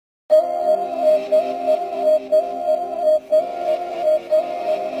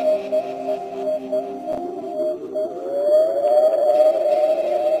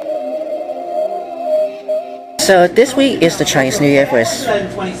So this week is the Chinese New Year for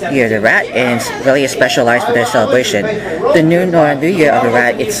Year of the Rat, and it's really specialized for their celebration. The New Year of the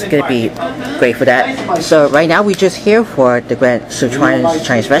Rat, it's gonna be great for that. So right now we're just here for the Grand Sichuan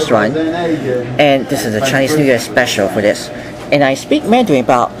Chinese restaurant, and this is a Chinese New Year special for this. And I speak Mandarin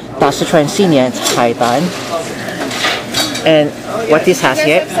about 大四川新年菜单. And what this has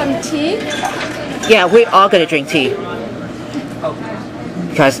here? Some tea? Yeah, we're all gonna drink tea.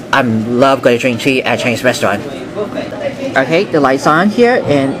 Because I love going to drink tea at a Chinese restaurant. Okay, the light's on here,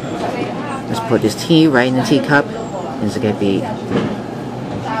 and let's put this tea right in the teacup. It's gonna be.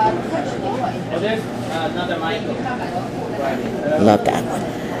 Love that one.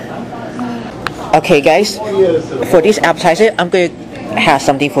 Okay, guys, for this appetizer, I'm gonna have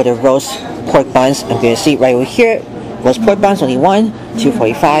something for the roast pork buns. I'm gonna see right over here. Roast pork buns only one,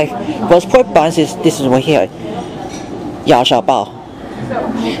 $2.45. Roast pork buns is this is right here. Yao Shao Bao.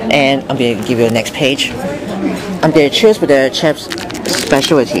 And I'm going to give you the next page. I'm going to choose for the chef's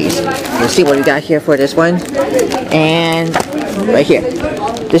specialties. You'll see what we got here for this one. And right here,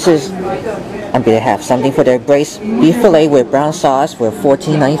 this is, I'm going to have something for the braised beef fillet with brown sauce for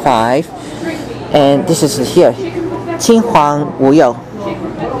 $14.95. And this is here, Qinghuang Wuyou.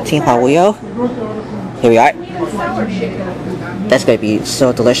 Qinghuang Wuyou. Here we are. That's going to be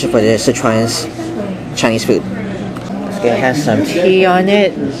so delicious for the Sichuan's Chinese food. It has some tea on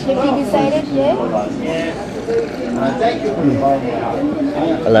it.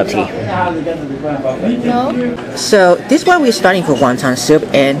 I love tea. No? So this one we're starting for wonton soup,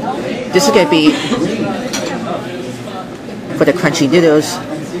 and this is going to be for the crunchy noodles.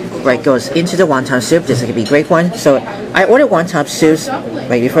 Right, goes into the wonton soup. This is going to be a great one. So I ordered wonton soups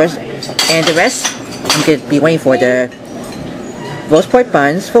right first, and the rest I'm going to be waiting for the roast pork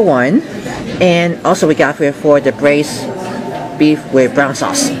buns for one. And also we got here for the braised beef with brown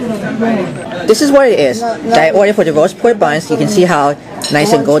sauce. This is what it is. I ordered for the roast pork buns. You can see how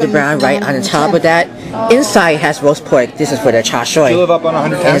nice and golden brown right on the top of that. Inside has roast pork. This is for the cha shoy. Do you live up on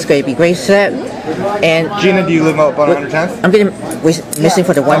 110th? And it's going to be great set. And Gina, do you live up on 110th? I'm missing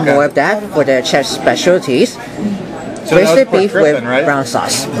for the one more of that for the chef's specialties. So braised beef with right? brown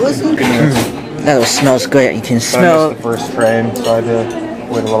sauce. That smells good. You can smell. I missed the first frame, so I had to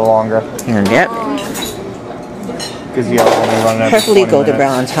wait a little longer. And yep. Because you only run Perfectly golden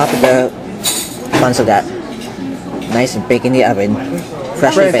brown on top of the buns of that. Nice and baked in the oven.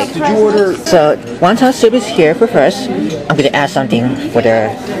 Freshly baked. Did you order? So wonton soup is here for first. I'm going to add something for the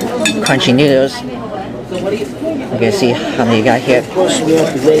crunchy noodles. I'm going to see how many you got here.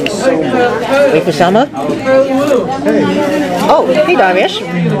 Wait for Selma. Oh, hey Darvish.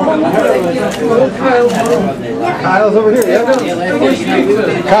 Kyle's over here, yeah?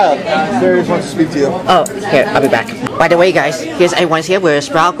 Kyle, Darius wants to speak to you. Oh, here, I'll be back. By the way, guys, here's everyone's here. We're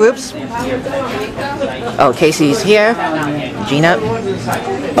Sprout Groups. Oh, Casey's here. Gina.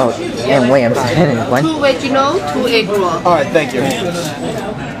 Oh, and Williams. 2 original, 2 egg roll. Alright, thank you.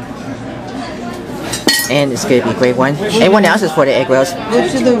 And it's going to be a great one. Everyone else is for the egg rolls.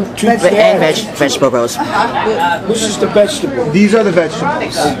 Which is the And vegetable rolls. Which is the vegetable? These are the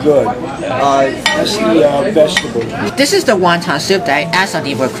vegetables. Oh, good. That's the vegetable. This is the wonton soup that I added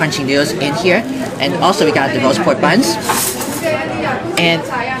something for crunchy noodles in here. And also we got the roast pork buns. And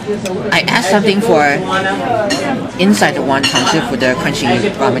I added something for inside the wonton soup for the crunchy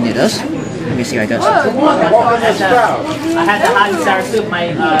ramen noodles. Let me see how it goes. I had the hot and sour soup,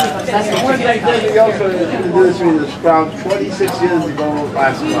 my sesame chicken. We also introduced me to Sprout 26 years ago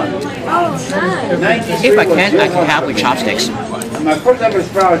last month. Oh, nice. If I can have with chopsticks. And my first ever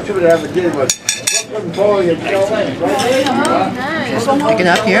Sprout too that I ever did was Brooklyn Bowling in Carolina. Just pick it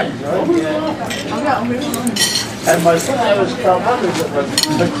up here. And my first ever Sprout membership was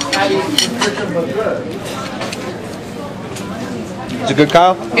Patty Nutrition was good. Is it good,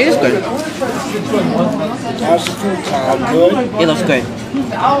 Kyle? It is good. How's the food, Kyle? Good? It looks good.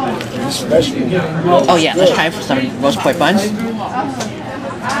 Especially. Oh yeah, let's try for some roast pork buns.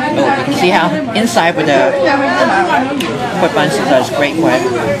 Oh, you can see how inside with the pork buns is great for it.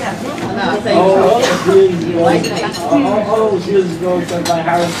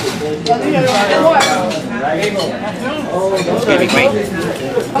 It's gonna be great.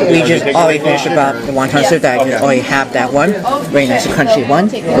 We just already finished about the wonton soup that I just already have that one. Very nice and crunchy one,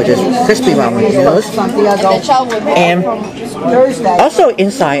 which is crispy ramen noodles. And also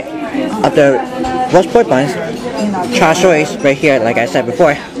inside of the roast pork buns, cha shoy is right here, like I said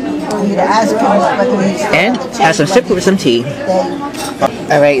before. And has some sip with some tea.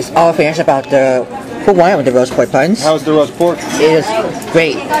 Alright, it's all finished about the for one of the roast pork buns. How's the roast pork? It is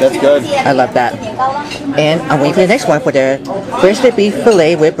great. That's good. I love that. And I'm waiting for the next one for the roasted beef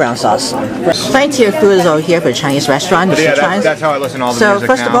fillet with brown sauce. Plenty of food is over here for the Chinese restaurant. Yeah, that's how I listen to all the music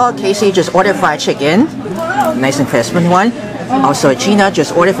first of all, Casey just ordered fried chicken, nice and crispy one. Also, Gina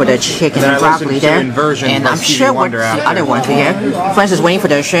just ordered for the chicken and broccoli there. And I'm sure what the other ones we have. Francis is waiting for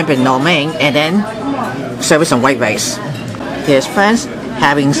the shrimp and lo mein, and then serve with some white rice. Here's Francis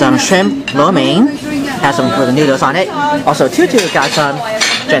having some shrimp lo mein, has some for the noodles on it. Also, Tutu got some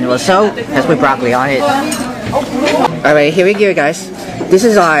General So, has with broccoli on it. Alright, here we go, guys. This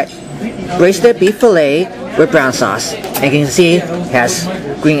is our roasted beef fillet with brown sauce. And you can see it has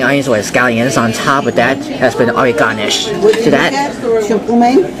green onions or scallions on top of that. Has been already garnished. To that,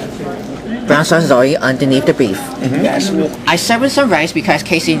 brown sauce is already underneath the beef. I served with some rice because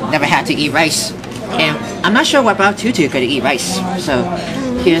Casey never had to eat rice. And I'm not sure what about Tutu could eat rice. So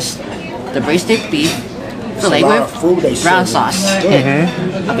here's the roasted beef fillet with brown sauce.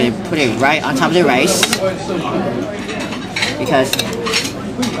 I'm going to put it right on top of the rice because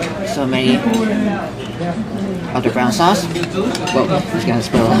so many of the brown sauce. Whoa, it's going to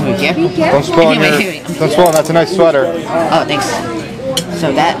spill over here. Don't spill on don't spill on, that's a nice sweater. Oh, thanks.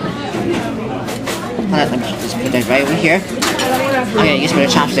 So that, let me just put that right over here. I'm going to use for the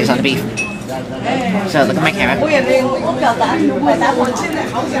chopsticks on the beef. So look at my camera.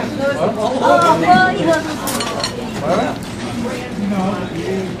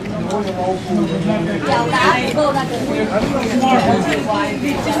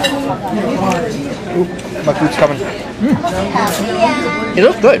 My food's coming. It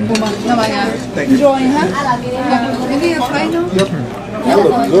looks good.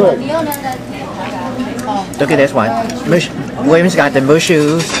 Look at this one. William's got the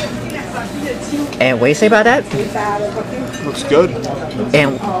mushu. And what do you say about that? Looks good.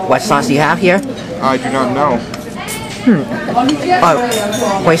 And what sauce do you have here? I do not know. Oh,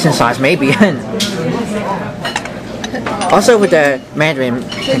 hoisin sauce maybe. Also with the Mandarin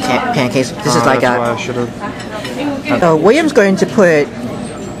pancakes, this is like a... William's going to put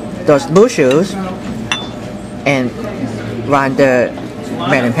those mushus and run the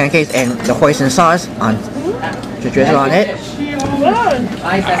Mandarin pancakes and the hoisin sauce on to drizzle on it.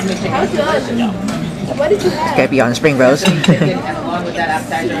 It's gonna be on spring rolls. Then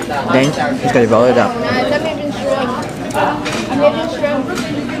he's gonna roll it up.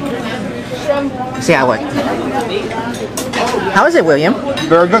 See how it. How is it, William?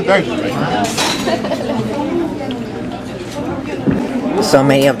 Very good, thanks. So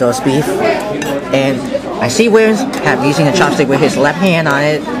many of those beef, and I see William's using a chopstick with his left hand on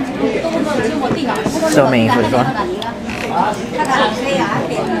it. So many for this one.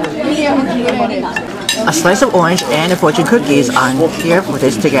 A slice of orange and the fortune cookies on here for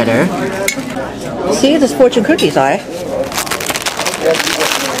this together. See, these fortune cookies are.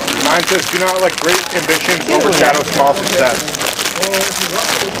 Mine says, do not let great ambitions overshadow small success.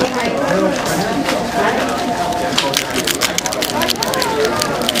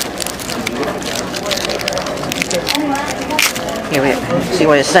 Here we see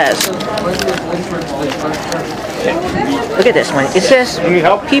what it says. Look at this one. It says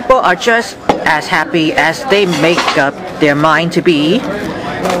people are just as happy as they make up their mind to be.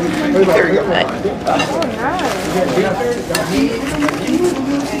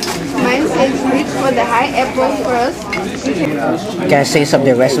 Mine says reach for the high apple first. Gotta say some of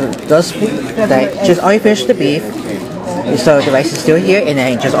the rest of those that just already finished the beef. So the rice is still here and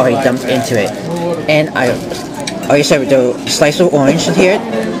then just already dumped into it. And I already served the slice of orange here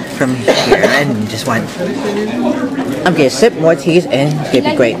from here and just one. I'm gonna sip more teas and it's gonna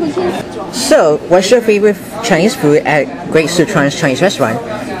be great. So, what's your favorite Chinese food at Grand Sichuan's Chinese restaurant?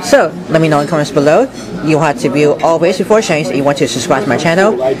 So, let me know in the comments below. You have to view all ways before Chinese and you want to subscribe to my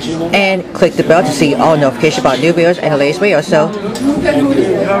channel and click the bell to see all notifications about new videos and the latest videos. So,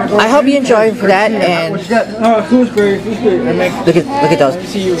 I hope you enjoyed that and look at those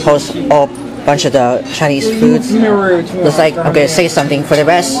posts, all bunch of the Chinese foods. Looks like I'm gonna say something for the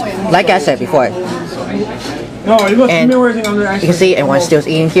rest, like I said before. And you can see everyone still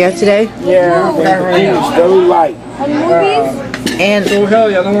eating here today. Yeah, it's very light. And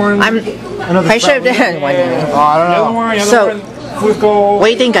I'm quite sure of that one. I don't know. So, what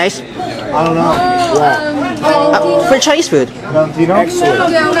do you think, guys? I don't know. For Chinese food? Very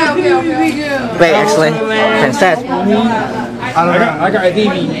excellent. Fantastic. I don't know. I got a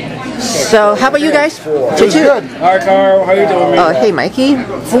DV. So, how about you guys? It's good. Hi, Carl. How you doing, man? Oh, hey, Mikey.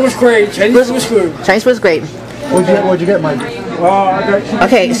 Food was great. Chinese food was good. Chinese food is great. What'd you get, Mike?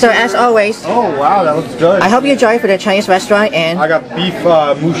 Okay, so as always, Oh wow, that looks good. I hope you enjoy for the Chinese restaurant, and I got beef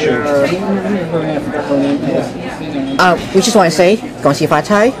mushroom. we just want to say 恭喜发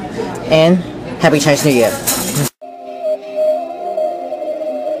财 and Happy Chinese New Year.